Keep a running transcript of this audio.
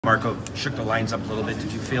Marco shook the lines up a little bit.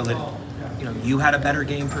 Did you feel that you had a better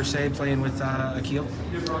game per se playing with Akil?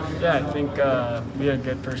 Yeah, I think we had a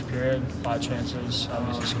good first period, a lot of chances,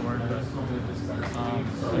 obviously scored, but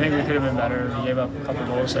I think we could have been better. We gave up a couple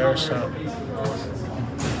goals there, so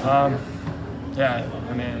yeah,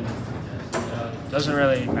 I mean, it doesn't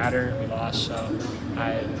really matter. We lost, so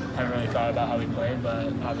I haven't really thought about how we played,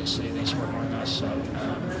 but obviously they scored more than us, so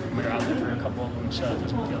we were out there for a couple of them, so it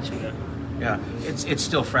doesn't feel too good. Yeah, it's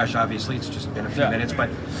still fresh, obviously. It's just been a few minutes, but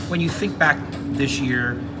when you think back this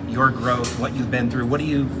year, your growth, what you've been through, what do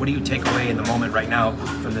you take away in the moment right now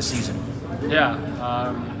from this season? Yeah,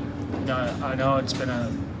 I know it's been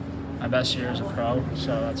my best year as a pro,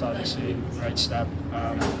 so that's obviously the right step.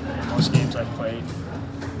 In most games I've played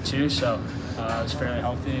too, so it's fairly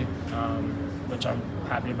healthy, which I'm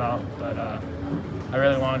happy about. But I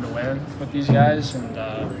really wanted to win with these guys, and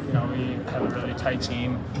we have a really tight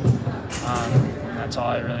team. That's all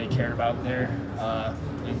I really cared about there. Yeah,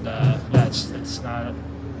 it's not a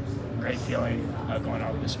great feeling going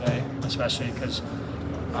out this way, especially because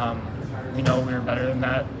we know we were better than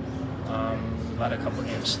that. Let a couple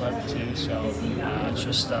games slip too, so it's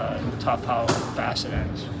just tough how fast it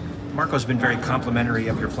ends. Marco's been very complimentary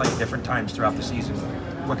of your play at different times throughout the season.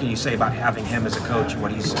 What can you say about having him as a coach and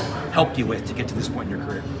what he's helped you with to get to this point in your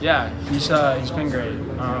career? Yeah, he's been great.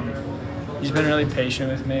 He's been really patient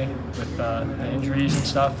with me with the injuries and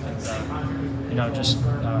stuff, and just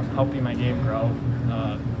helping my game grow.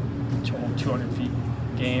 200 feet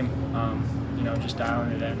game, just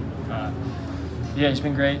dialing it in. Yeah, he's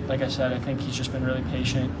been great. Like I said, I think he's just been really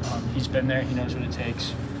patient. He's been there. He knows what it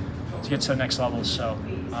takes to get to the next level. So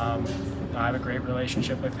I have a great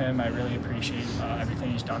relationship with him. I really appreciate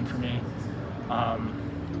everything he's done for me.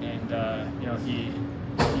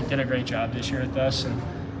 He did a great job this year with us, and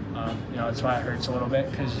that's why it hurts a little bit,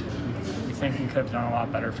 because we think we could have done a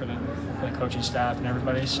lot better for the coaching staff and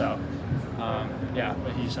everybody. So yeah,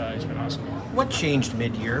 but he's been awesome. What changed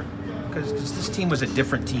mid-year? Because this team was a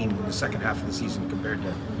different team in the second half of the season compared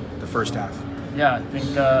to the first half. Yeah, I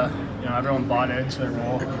think everyone bought into their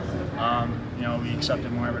role. We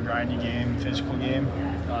accepted more of a grindy game, physical game,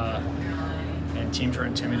 and teams were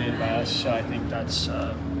intimidated by us. So I think that's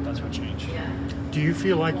what changed. Do you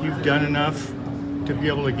feel like you've done enough to be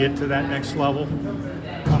able to get to that next level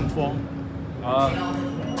come fall?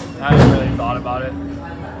 I haven't really thought about it.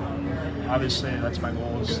 Obviously, that's my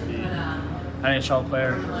goal, is to be an NHL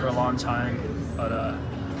player for a long time, but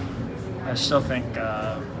I still think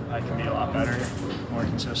I can be a lot better, more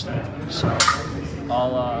consistent. So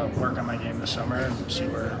I'll work on my game this summer and see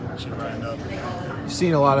where I end up. You've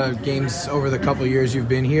seen a lot of games over the couple of years you've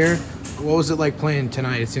been here. What was it like playing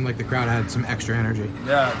tonight? It seemed like the crowd had some extra energy.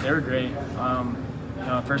 Yeah, they were great.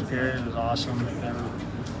 First period was awesome. They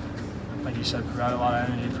were, like you said, provided a lot of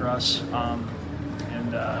energy for us.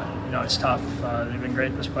 It's tough. They've been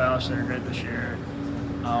great this playoffs. They were great this year.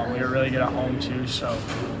 We were really good at home too, so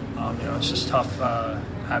it's just tough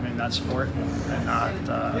having that support and not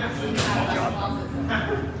doing a good job.